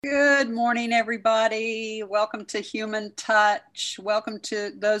Good morning, everybody. Welcome to Human Touch. Welcome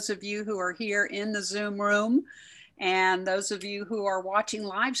to those of you who are here in the Zoom room and those of you who are watching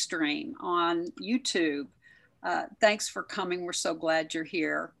live stream on YouTube. Thanks for coming. We're so glad you're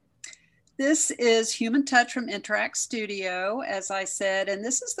here. This is Human Touch from Interact Studio, as I said, and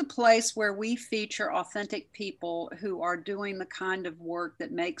this is the place where we feature authentic people who are doing the kind of work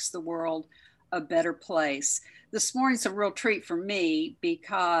that makes the world a better place. This morning's a real treat for me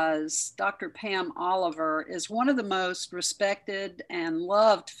because Dr. Pam Oliver is one of the most respected and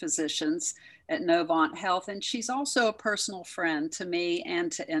loved physicians at Novant Health, and she's also a personal friend to me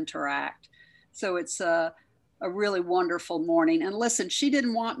and to Interact. So it's a really wonderful morning. And listen, she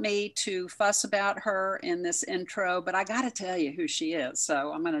didn't want me to fuss about her in this intro, but I got to tell you who she is,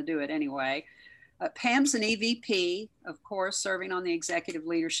 so I'm going to do it anyway. Pam's an EVP, of course, serving on the executive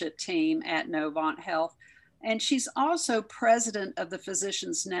leadership team at Novant Health. And she's also president of the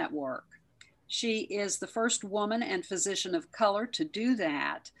Physicians Network. She is the first woman and physician of color to do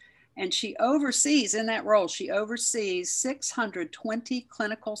that. And she oversees, in that role, she oversees 620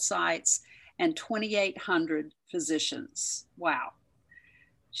 clinical sites and 2,800 physicians. Wow.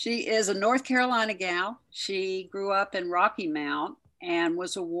 She is a North Carolina gal. She grew up in Rocky Mount and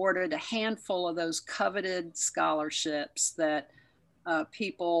was awarded a handful of those coveted scholarships that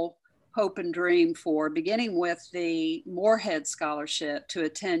people hope and dream for, beginning with the Moorhead Scholarship to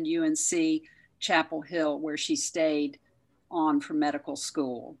attend UNC Chapel Hill, where she stayed on for medical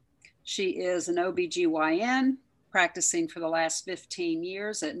school. She is an OBGYN, practicing for the last 15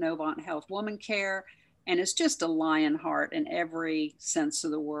 years at Novant Health Woman Care, and is just a lion heart in every sense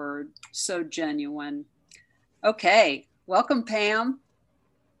of the word. So genuine. Okay, welcome, Pam.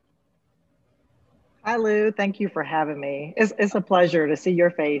 Hi, Lou. Thank you for having me. It's a pleasure to see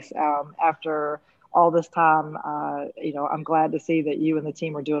your face after all this time. I'm glad to see that you and the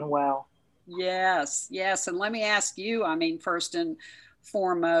team are doing well. Yes, yes. And let me ask you, I mean, first and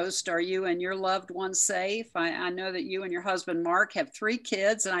foremost, are you and your loved ones safe? I know that you and your husband, Mark, have 3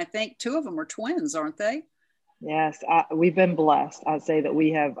 kids, and I think 2 of them are twins, aren't they? Yes, we've been blessed. I'd say that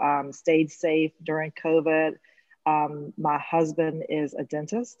we have stayed safe during COVID. My husband is a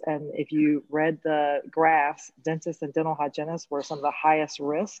dentist, and if you read the graphs, dentists and dental hygienists were some of the highest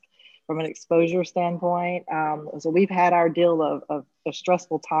risk from an exposure standpoint. So we've had our deal of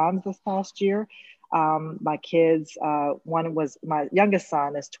stressful times this past year. My kids, one was my youngest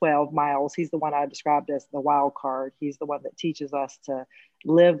son is 12, Miles. He's the one I described as the wild card. He's the one that teaches us to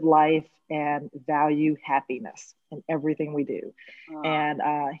live life and value happiness in everything we do. And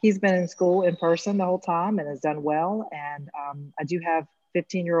he's been in school in person the whole time and has done well. And I do have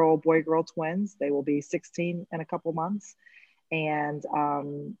 15-year-old boy-girl twins. They will be 16 in a couple months. And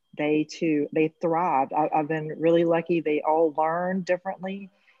they thrived. I've been really lucky. They all learn differently.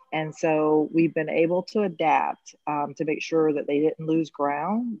 And so we've been able to adapt to make sure that they didn't lose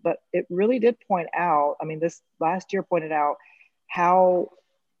ground. But it really did point out, I mean, this last year pointed out how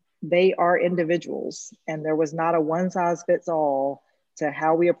they are individuals, and there was not a one size fits all to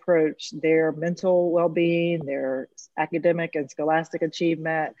how we approach their mental well-being, their academic and scholastic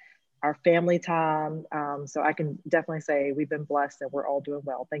achievement, our family time. So I can definitely say we've been blessed and we're all doing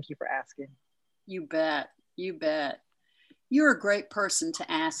well. Thank you for asking. You bet. You bet. You're a great person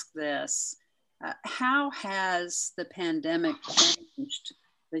to ask this. How has the pandemic changed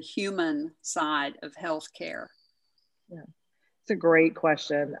the human side of healthcare? Yeah, it's a great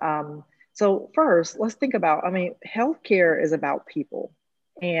question. So first, let's think about, I mean, healthcare is about people.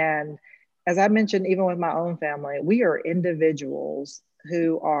 And as I mentioned, even with my own family, we are individuals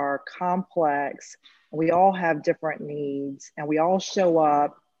who are complex. We all have different needs, and we all show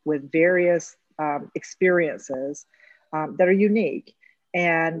up with various experiences that are unique.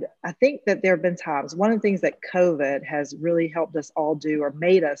 And I think that there have been times, one of the things that COVID has really helped us all do or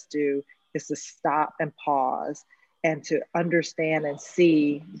made us do is to stop and pause and to understand and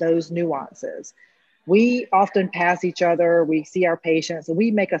see those nuances. We often pass each other, we see our patients, and we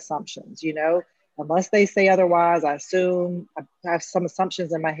make assumptions, unless they say otherwise. I assume I have some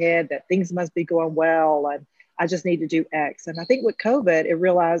assumptions in my head that things must be going well and I just need to do X. And I think with COVID,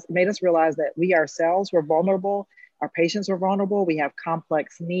 it made us realize that we ourselves were vulnerable, our patients were vulnerable, we have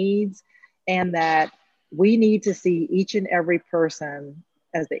complex needs, and that we need to see each and every person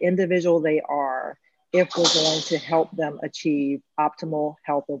as the individual they are if we're going to help them achieve optimal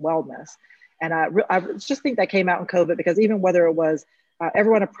health and wellness. And I just think that came out in COVID because even whether it was,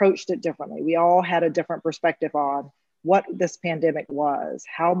 everyone approached it differently. We all had a different perspective on what this pandemic was.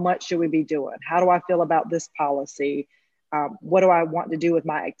 How much should we be doing? How do I feel about this policy? What do I want to do with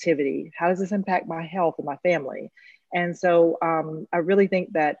my activity? How does this impact my health and my family? And so I really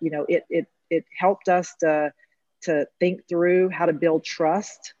think that, you know, it helped us to think through how to build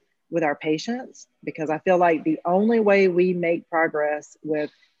trust with our patients, because I feel like the only way we make progress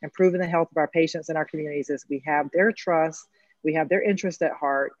with improving the health of our patients and our communities is we have their trust, we have their interest at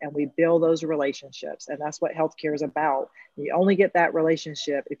heart, and we build those relationships. And that's what healthcare is about. You only get that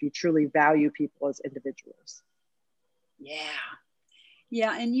relationship if you truly value people as individuals. Yeah.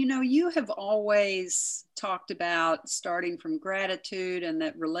 Yeah. And you know, you have always talked about starting from gratitude, and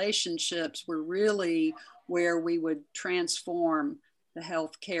that relationships were really where we would transform the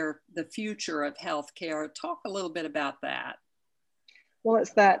healthcare, the future of healthcare. Talk a little bit about that. Well,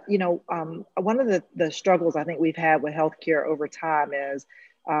 it's that, you know, one of the struggles I think we've had with healthcare over time is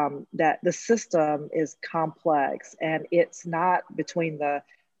that the system is complex, and it's not between the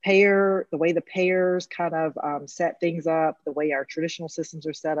payer, the way the payers kind of set things up, the way our traditional systems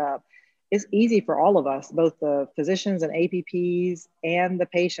are set up. It's easy for all of us, both the physicians and APPs and the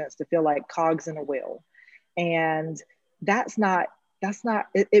patients, to feel like cogs in a wheel. And that's not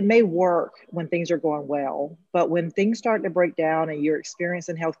it may work when things are going well, but when things start to break down and you're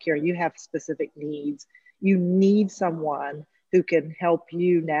experiencing healthcare, you have specific needs, you need someone who can help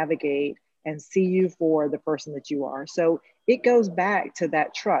you navigate and see you for the person that you are. So it goes back to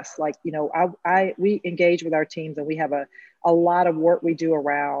that trust. Like, you know, we engage with our teams, and we have a lot of work we do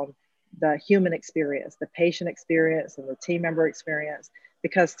around the human experience, the patient experience, and the team member experience,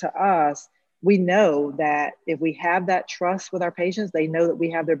 because to us, we know that if we have that trust with our patients, they know that we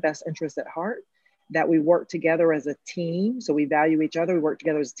have their best interests at heart, that we work together as a team. So we value each other. We work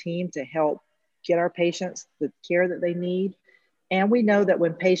together as a team to help get our patients the care that they need. And we know that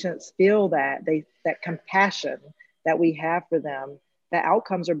when patients feel that compassion that we have for them, the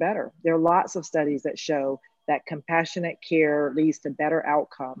outcomes are better. There are lots of studies that show that compassionate care leads to better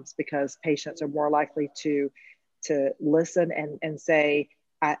outcomes, because patients are more likely to listen and say,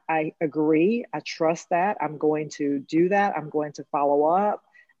 I agree. I trust that. I'm going to do that. I'm going to follow up,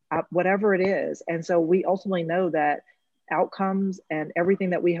 whatever it is. And so we ultimately know that outcomes and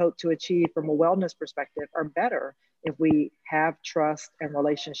everything that we hope to achieve from a wellness perspective are better if we have trust and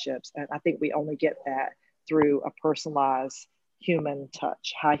relationships. And I think we only get that through a personalized human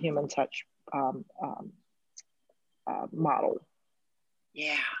touch, high human touch model.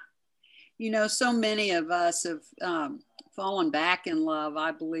 Yeah. You know, so many of us have fallen back in love,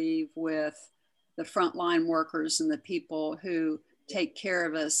 I believe, with the frontline workers and the people who take care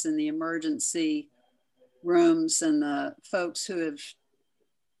of us in the emergency rooms, and the folks who have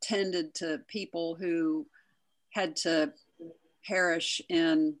tended to people who had to perish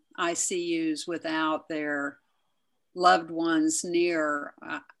in ICUs without their loved ones near.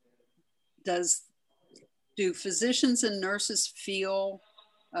 Does do physicians and nurses feel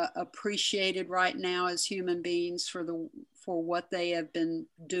appreciated right now as human beings for what they have been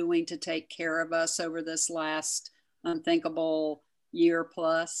doing to take care of us over this last unthinkable year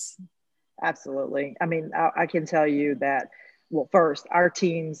plus? Absolutely. I mean, I can tell you that, well, first, our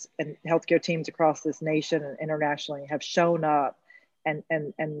teams and healthcare teams across this nation and internationally have shown up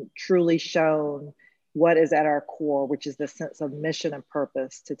and truly shown what is at our core, which is the sense of mission and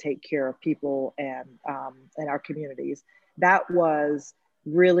purpose to take care of people and our communities. That was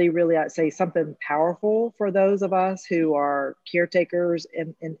really, really, I'd say, something powerful for those of us who are caretakers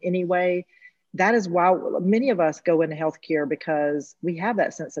in any way. That is why many of us go into healthcare, because we have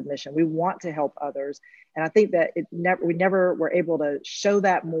that sense of mission. We want to help others. And I think that we never were able to show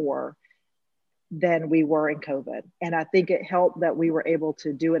that more than we were in COVID. And I think it helped that we were able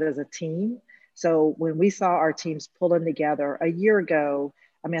to do it as a team. So when we saw our teams pulling together a year ago,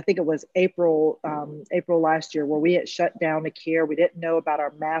 I mean, I think it was April last year, where we had shut down the care. We didn't know about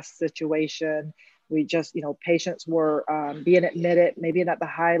our mask situation. We just, you know, patients were being admitted, maybe not the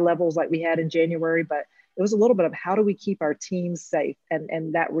high levels like we had in January, but it was a little bit of how do we keep our teams safe,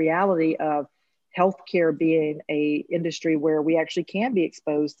 and that reality of healthcare being a industry where we actually can be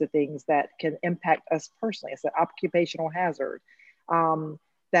exposed to things that can impact us personally. It's an occupational hazard.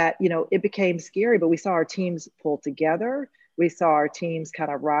 That, you know, it became scary, but we saw our teams pull together. We saw our teams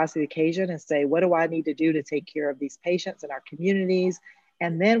kind of rise to the occasion and say, what do I need to do to take care of these patients in our communities?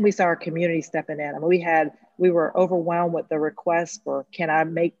 And then we saw our community stepping in. I mean, we were overwhelmed with the requests for, can I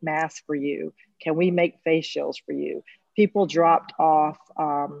make masks for you? Can we make face shields for you? People dropped off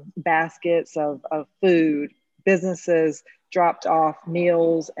baskets of food. Businesses dropped off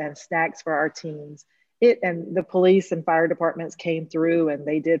meals and snacks for our teams. And the police and fire departments came through, and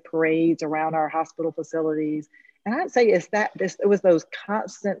they did parades around our hospital facilities. And I'd say it was those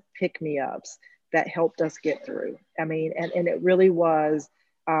constant pick-me-ups that helped us get through. I mean, and it really was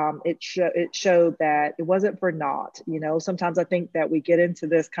it showed that it wasn't for naught. You know, sometimes I think that we get into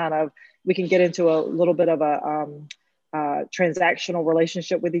this kind of, we can get into a little bit of a transactional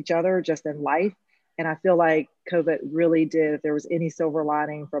relationship with each other just in life. And I feel like COVID really did, if there was any silver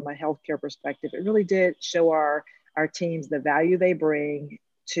lining from a healthcare perspective, it really did show our teams the value they bring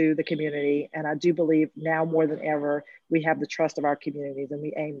to the community. And I do believe now more than ever, we have the trust of our communities and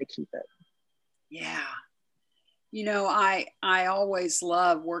we aim to keep it. Yeah. You know, I always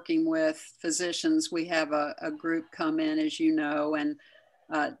love working with physicians. We have a group come in, as you know, and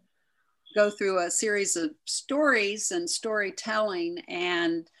go through a series of stories and storytelling.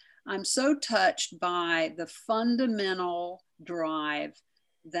 And I'm so touched by the fundamental drive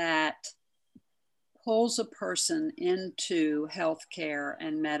that pulls a person into healthcare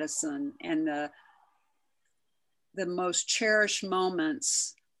and medicine. And the most cherished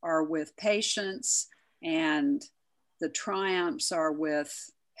moments are with patients, and the triumphs are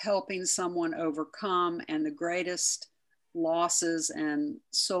with helping someone overcome, and the greatest losses and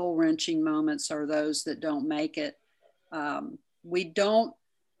soul-wrenching moments are those that don't make it. We don't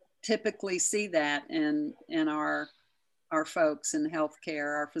typically see that in our folks in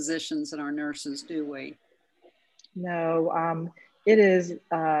healthcare, our physicians and our nurses, do we? No, it's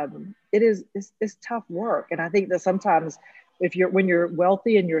tough work. And I think that sometimes when you're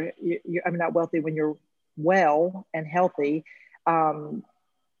wealthy and I mean, not wealthy, when you're well and healthy,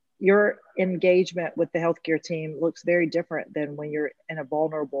 your engagement with the healthcare team looks very different than when you're in a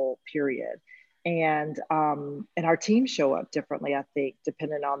vulnerable period. And our teams show up differently, I think,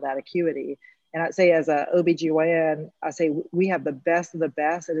 depending on that acuity. And I'd say as a OBGYN, I say we have the best of the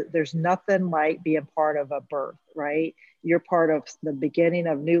best. There's nothing like being part of a birth, right? You're part of the beginning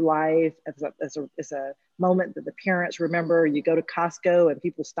of new life. It's a moment that the parents remember. You go to Costco and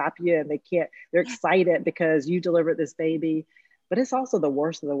people stop you and they're excited because you delivered this baby. But it's also the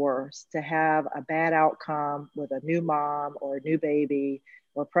worst of the worst to have a bad outcome with a new mom or a new baby,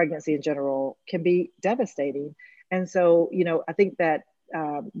 or pregnancy in general can be devastating. And so, you know, I think that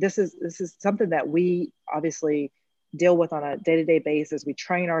this is something that we obviously deal with on a day-to-day basis. We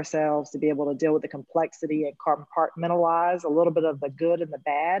train ourselves to be able to deal with the complexity and compartmentalize a little bit of the good and the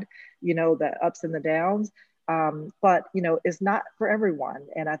bad, you know, the ups and the downs. But, you know, it's not for everyone.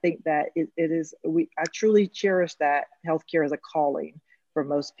 And I think that I truly cherish that healthcare is a calling for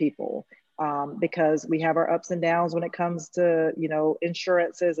most people, because we have our ups and downs when it comes to, you know,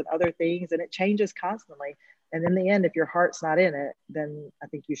 insurances and other things, and it changes constantly. And in the end, if your heart's not in it, then I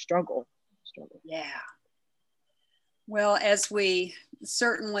think you struggle. Yeah. Well, as we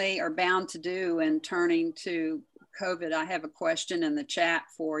certainly are bound to do in turning to COVID, I have a question in the chat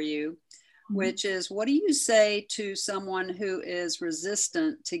for you, which is, what do you say to someone who is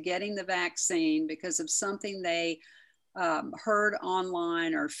resistant to getting the vaccine because of something they heard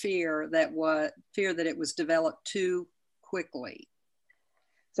online, or fear that it was developed too quickly?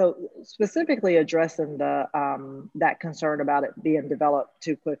 So specifically addressing that concern about it being developed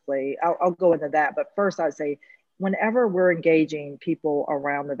too quickly, I'll go into that. But first, I'd say whenever we're engaging people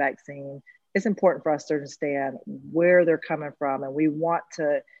around the vaccine, it's important for us to understand where they're coming from. And we want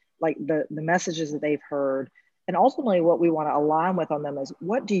to, like, the messages that they've heard. And ultimately what we want to align with on them is,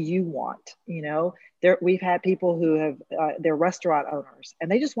 what do you want? You know, we've had people who have, they're restaurant owners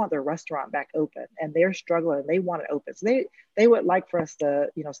and they just want their restaurant back open, and they're struggling. They want it open. So they would like for us to,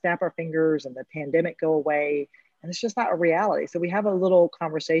 you know, snap our fingers and the pandemic go away. And it's just not a reality. So we have a little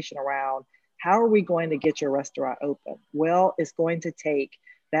conversation around, how are we going to get your restaurant open? Well, it's going to take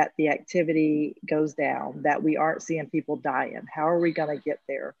that the activity goes down, that we aren't seeing people dying. How are we going to get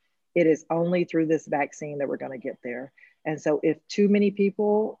there? It is only through this vaccine that we're going to get there. And so if too many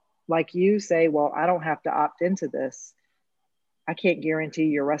people like you say, well, I don't have to opt into this, I can't guarantee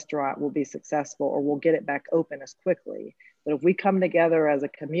your restaurant will be successful or we'll get it back open as quickly. But if we come together as a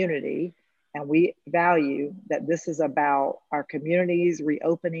community and we value that this is about our communities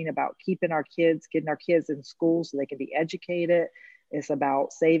reopening, about keeping our kids, getting our kids in school so they can be educated, it's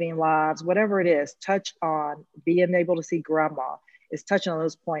about saving lives, whatever it is, touch on being able to see grandma, is touching on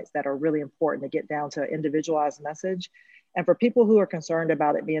those points that are really important to get down to an individualized message. And for people who are concerned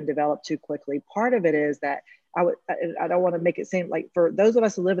about it being developed too quickly, part of it is that I don't want to make it seem like, for those of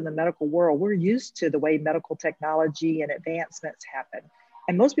us who live in the medical world, we're used to the way medical technology and advancements happen.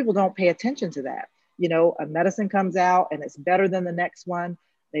 And most people don't pay attention to that. You know, a medicine comes out and it's better than the next one.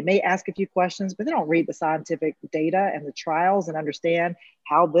 They may ask a few questions, but they don't read the scientific data and the trials and understand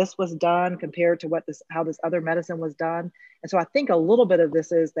how this was done compared to how this other medicine was done. And so I think a little bit of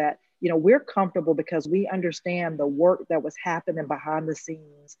this is that, you know, we're comfortable because we understand the work that was happening behind the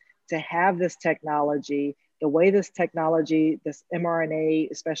scenes to have this technology the way this technology, this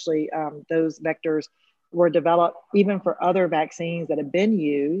mRNA, especially those vectors were developed even for other vaccines that have been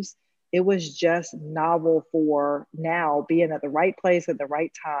used, it was just novel for now being at the right place at the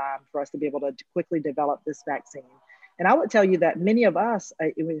right time for us to be able to quickly develop this vaccine. And I would tell you that many of us,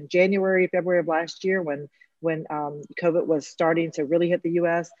 it was January, February of last year when COVID was starting to really hit the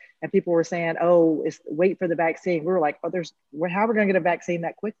US and people were saying, oh, wait for the vaccine. We were like, oh, how are we going to get a vaccine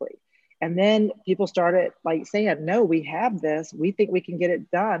that quickly? And then people started like saying, no, we have this. We think we can get it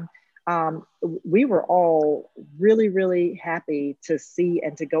done. We were all really, really happy to see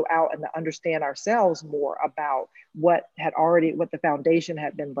and to go out and to understand ourselves more about what the foundation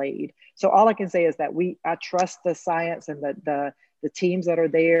had been laid. So all I can say is that I trust the science and the teams that are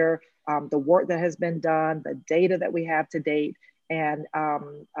there, the work that has been done, the data that we have to date, and a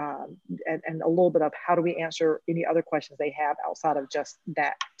little bit of how do we answer any other questions they have outside of just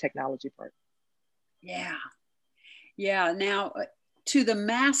that technology part. Yeah. Yeah. Now, to the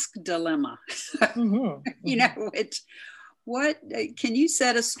mask dilemma, you know, what can you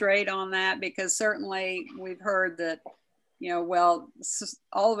set us straight on that? Because certainly we've heard that, you know, well,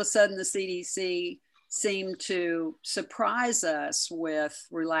 all of a sudden the CDC seemed to surprise us with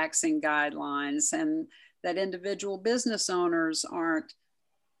relaxing guidelines, and that individual business owners aren't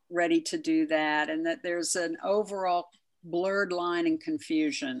ready to do that, and that there's an overall blurred line and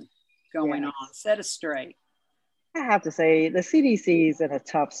confusion going on. Set us straight. I have to say the CDC is in a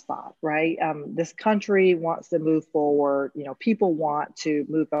tough spot, right? This country wants to move forward. You know, people want to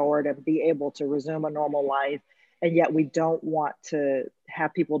move forward and be able to resume a normal life. And yet we don't want to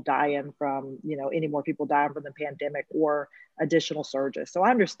have people dying from, you know, any more people dying from the pandemic or additional surges. So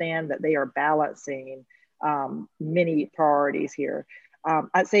I understand that they are balancing many priorities here.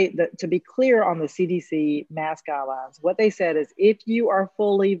 I'd say that to be clear on the CDC mask guidelines, what they said is if you are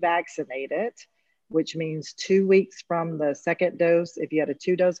fully vaccinated, which means 2 weeks from the second dose, if you had a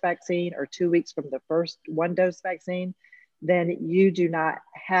 2-dose vaccine, or 2 weeks from the first 1-dose vaccine, then you do not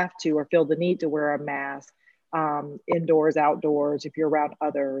have to or feel the need to wear a mask indoors, outdoors, if you're around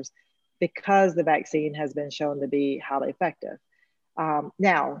others, because the vaccine has been shown to be highly effective.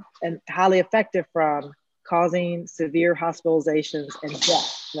 Now, and highly effective from causing severe hospitalizations and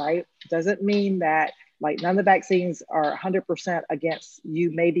death, right? Doesn't mean that like none of the vaccines are 100% against you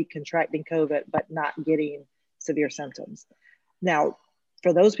maybe contracting COVID, but not getting severe symptoms. Now,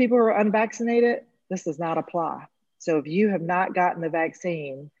 for those people who are unvaccinated, this does not apply. So if you have not gotten the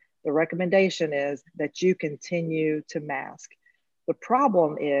vaccine, the recommendation is that you continue to mask. The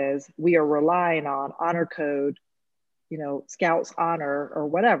problem is we are relying on honor code, you know, Scouts honor or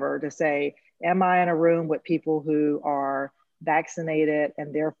whatever to say, am I in a room with people who are vaccinated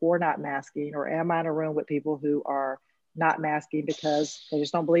and therefore not masking, or am I in a room with people who are not masking because they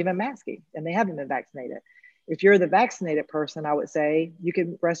just don't believe in masking and they haven't been vaccinated? If you're the vaccinated person, I would say you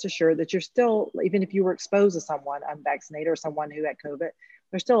can rest assured that you're still, even if you were exposed to someone unvaccinated or someone who had COVID,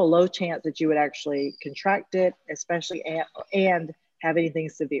 there's still a low chance that you would actually contract it, especially and have anything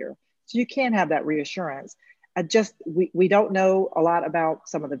severe. So you can have that reassurance. We don't know a lot about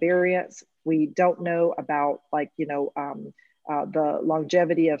some of the variants. We don't know about the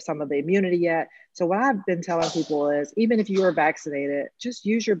longevity of some of the immunity yet. So what I've been telling people is, even if you are vaccinated, just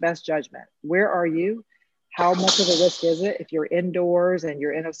use your best judgment. Where are you? How much of a risk is it if you're indoors and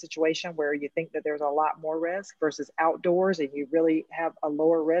you're in a situation where you think that there's a lot more risk versus outdoors and you really have a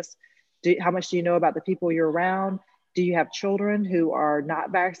lower risk? How much do you know about the people you're around? Do you have children who are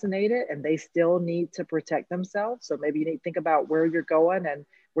not vaccinated and they still need to protect themselves? So maybe you need to think about where you're going and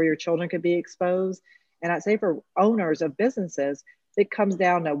where your children could be exposed. And I'd say for owners of businesses, it comes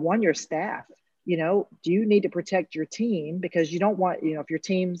down to one, your staff. You know, do you need to protect your team? Because you don't want, you know, if your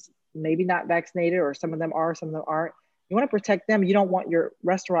team's maybe not vaccinated or some of them are, some of them aren't, you want to protect them. You don't want your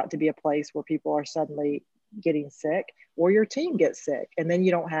restaurant to be a place where people are suddenly getting sick or your team gets sick. And then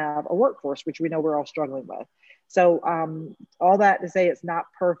you don't have a workforce, which we know we're all struggling with. So all that to say, it's not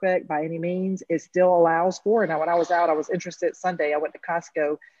perfect by any means. It still allows for, now when I was out, I was interested Sunday, I went to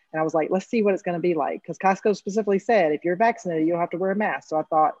Costco and I was like, let's see what it's going to be like. Because Costco specifically said, if you're vaccinated, you don't have to wear a mask. So I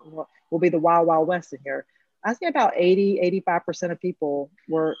thought, well, we'll be the wild, wild west in here. I think about 85% of people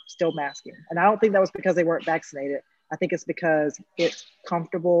were still masking. And I don't think that was because they weren't vaccinated. I think it's because it's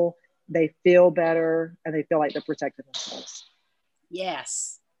comfortable, they feel better, and they feel like they're protecting themselves.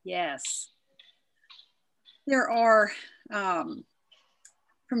 Yes, yes. There are,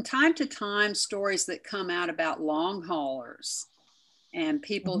 from time to time, stories that come out about long haulers and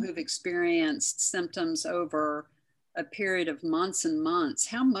people who've experienced symptoms over a period of months and months.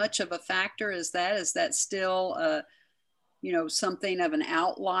 How much of a factor is that? Is that still something of an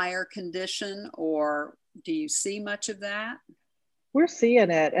outlier condition, or Do you see much of that? We're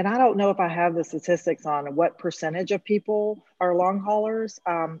seeing it, and I don't know if I have the statistics on what percentage of people are long haulers.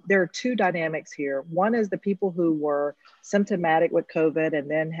 There are two dynamics here. One is the people who were symptomatic with COVID and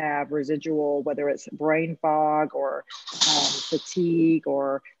then have residual, whether it's brain fog or fatigue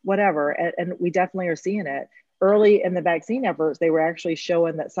or whatever, and we definitely are seeing it. Early in the vaccine efforts, they were actually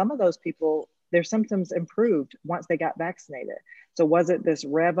showing that some of those people, their symptoms improved once they got vaccinated. So was it this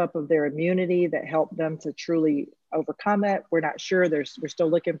rev up of their immunity that helped them to truly overcome it? We're not sure. We're still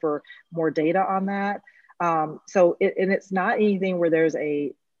looking for more data on that. And it's not anything where there's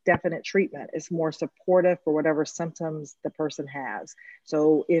a definite treatment. It's more supportive for whatever symptoms the person has.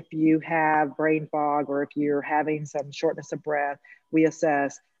 So if you have brain fog or if you're having some shortness of breath, we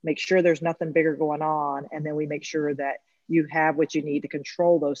assess, make sure there's nothing bigger going on, and then we make sure that you have what you need to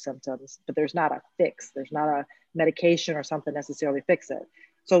control those symptoms, but there's not a fix. There's not a medication or something necessarily fix it.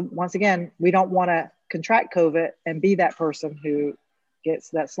 So once again, we don't want to contract COVID and be that person who gets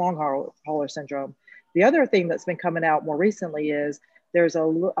that long hauler syndrome. The other thing that's been coming out more recently is there's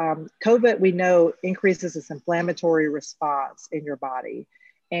COVID, we know, increases this inflammatory response in your body.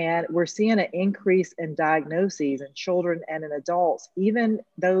 And we're seeing an increase in diagnoses in children and in adults, even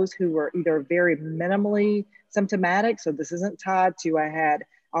those who were either very minimally symptomatic. So this isn't tied to I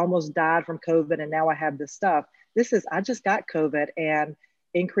almost died from COVID and now I have this stuff. This is, I just got COVID and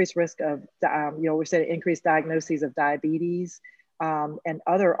increased risk of, we said increased diagnoses of diabetes and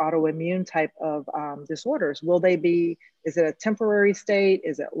other autoimmune type of disorders. Is it a temporary state?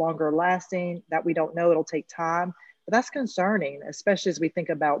 Is it longer lasting? That we don't know, it'll take time. But that's concerning, especially as we think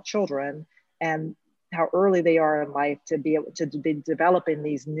about children and how early they are in life to be able to be developing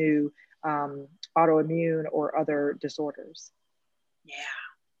these new autoimmune or other disorders. Yeah.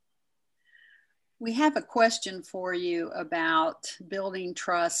 We have a question for you about building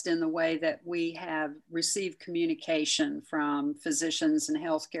trust in the way that we have received communication from physicians and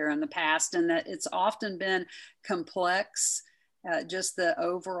healthcare in the past, and that it's often been complex, just the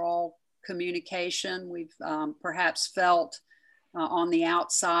overall communication. We've perhaps felt on the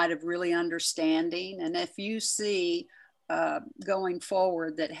outside of really understanding. And if you see going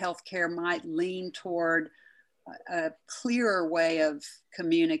forward that healthcare might lean toward a clearer way of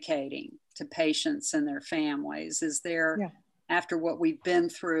communicating to patients and their families, is there, after what we've been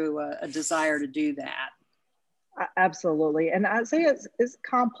through, a desire to do that? Absolutely. And I'd say it's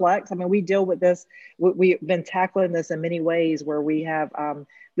complex. I mean, we deal with this, we've been tackling this in many ways where we have,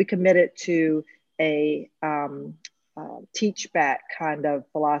 we committed to a teach back kind of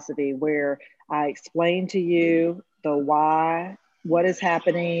philosophy where I explain to you the why, what is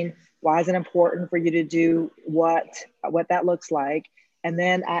happening, why is it important for you to do what that looks like. And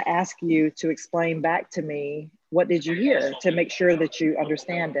then I ask you to explain back to me, what did you hear, to make sure that you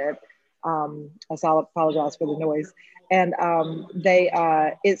understand it. I apologize for the noise. And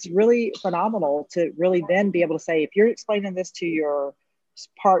it's really phenomenal to really then be able to say, if you're explaining this to your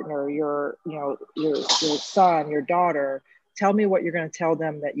partner, your son, your daughter, tell me what you're going to tell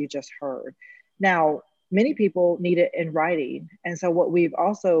them that you just heard. Now, many people need it in writing. And so what we've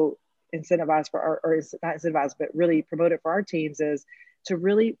also incentivized not incentivized, but really promoted for our teams is to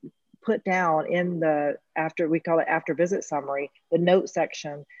really put down in we call it after visit summary, the note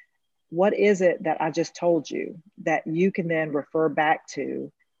section, what is it that I just told you that you can then refer back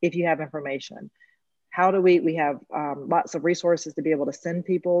to if you have information? How do we have lots of resources to be able to send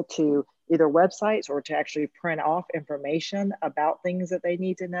people to either websites or to actually print off information about things that they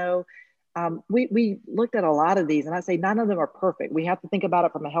need to know. We looked at a lot of these, and I say none of them are perfect. We have to think about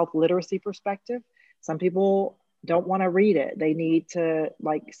it from a health literacy perspective. Some people don't want to read it. They need to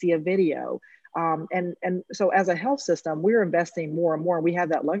see a video. And so as a health system, we're investing more and more. We have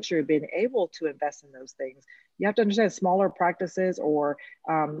that luxury of being able to invest in those things. You have to understand smaller practices or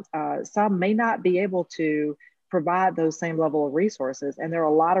some may not be able to provide those same level of resources. And there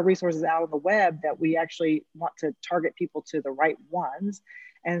are a lot of resources out on the web that we actually want to target people to the right ones.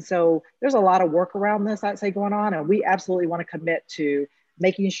 And so there's a lot of work around this, I'd say, going on. And we absolutely want to commit to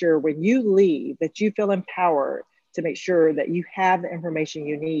making sure when you leave that you feel empowered to make sure that you have the information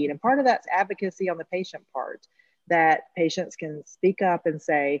you need. And part of that's advocacy on the patient part, that patients can speak up and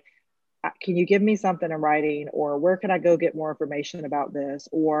say, can you give me something in writing? Or where can I go get more information about this?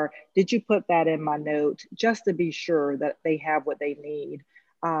 Or did you put that in my note, just to be sure that they have what they need?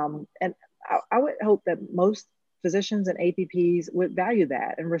 And I would hope that most physicians and APPs would value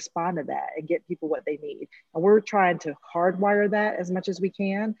that and respond to that and get people what they need. And we're trying to hardwire that as much as we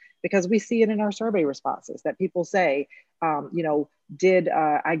can, because we see it in our survey responses that people say, did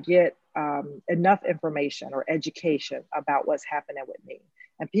I get enough information or education about what's happening with me?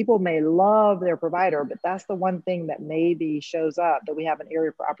 And people may love their provider, but that's the one thing that maybe shows up that we have an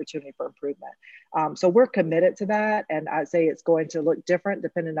area for opportunity for improvement. So we're committed to that. And I'd say it's going to look different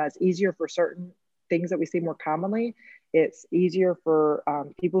depending on, it's easier for certain things that we see more commonly. It's easier for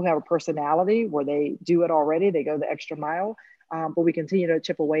people who have a personality where they do it already, they go the extra mile. But we continue to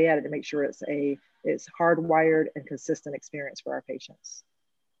chip away at it to make sure it's hardwired and consistent experience for our patients.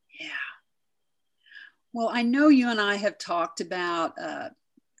 Yeah. Well, I know you and I have talked about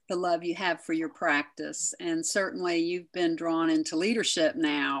the love you have for your practice, and certainly you've been drawn into leadership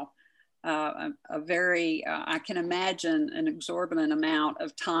now. A very, I can imagine an exorbitant amount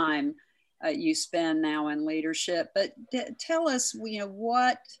of time you spend now in leadership. But tell us,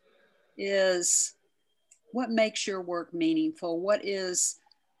 what makes your work meaningful? What is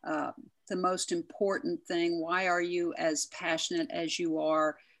the most important thing? Why are you as passionate as you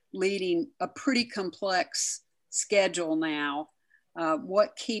are, leading a pretty complex schedule now?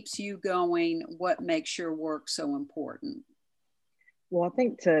 What keeps you going? What makes your work so important? Well, I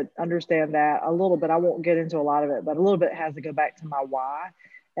think to understand that a little bit, I won't get into a lot of it, but a little bit has to go back to my why.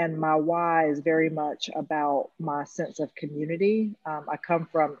 And my why is very much about my sense of community. I come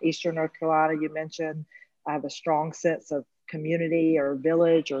from Eastern North Carolina, you mentioned. I have a strong sense of community or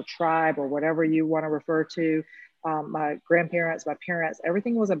village or tribe or whatever you want to refer to. My grandparents, my parents,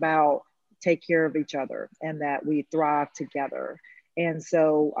 everything was about take care of each other and that we thrive together. And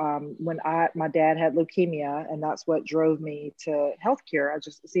so when my dad had leukemia, and that's what drove me to healthcare, I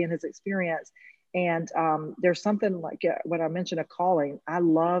just seeing his experience. And there's something like when I mentioned a calling, I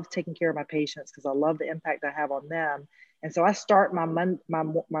love taking care of my patients because I love the impact I have on them. And so I start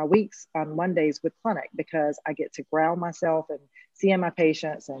my weeks on Mondays with clinic because I get to ground myself and seeing my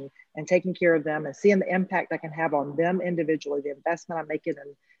patients and taking care of them and seeing the impact I can have on them individually, the investment I'm making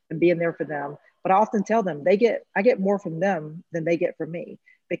and being there for them. But I often tell them I get more from them than they get from me,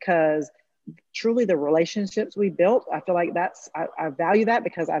 because truly the relationships we built, I feel like I value that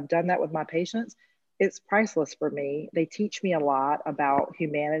because I've done that with my patients. It's priceless for me. They teach me a lot about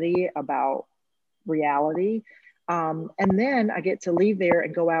humanity, about reality. And then I get to leave there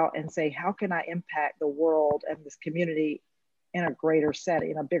and go out and say, how can I impact the world and this community in a greater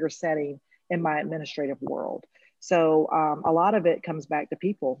setting, a bigger setting in my administrative world? So a lot of it comes back to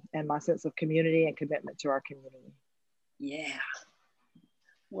people and my sense of community and commitment to our community. Yeah.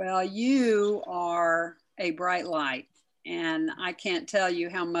 Well, you are a bright light, and I can't tell you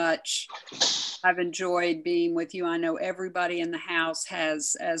how much I've enjoyed being with you. I know everybody in the house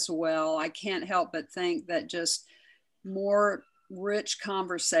has as well. I can't help but think that just more rich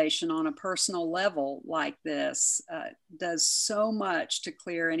conversation on a personal level like this does so much to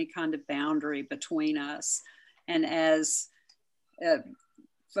clear any kind of boundary between us. And as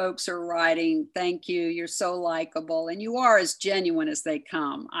folks are writing, thank you, you're so likable, and you are as genuine as they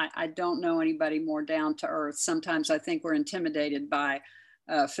come. I don't know anybody more down to earth. Sometimes I think we're intimidated by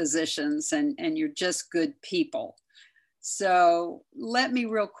physicians, and you're just good people. So let me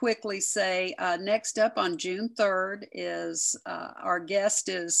real quickly say, next up on June 3rd is our guest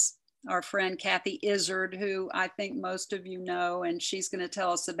is our friend Kathy Izard, who I think most of you know, and she's going to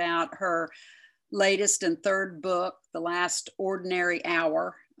tell us about her latest and third book, The Last Ordinary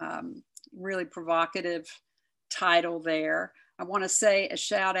Hour. Really provocative title there. I want to say a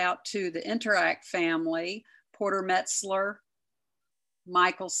shout out to the Interact family, Porter Metzler,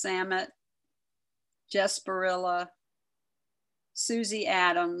 Michael Samet, Jess Barilla, Susie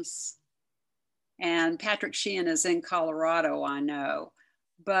Adams, and Patrick Sheehan is in Colorado, I know.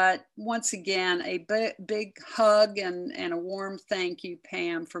 But once again, a big hug and a warm thank you,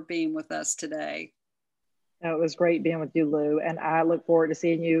 Pam, for being with us today. It was great being with you, Lou, and I look forward to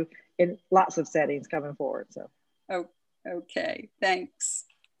seeing you in lots of settings coming forward. So, okay, thanks.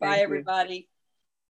 Bye, everybody.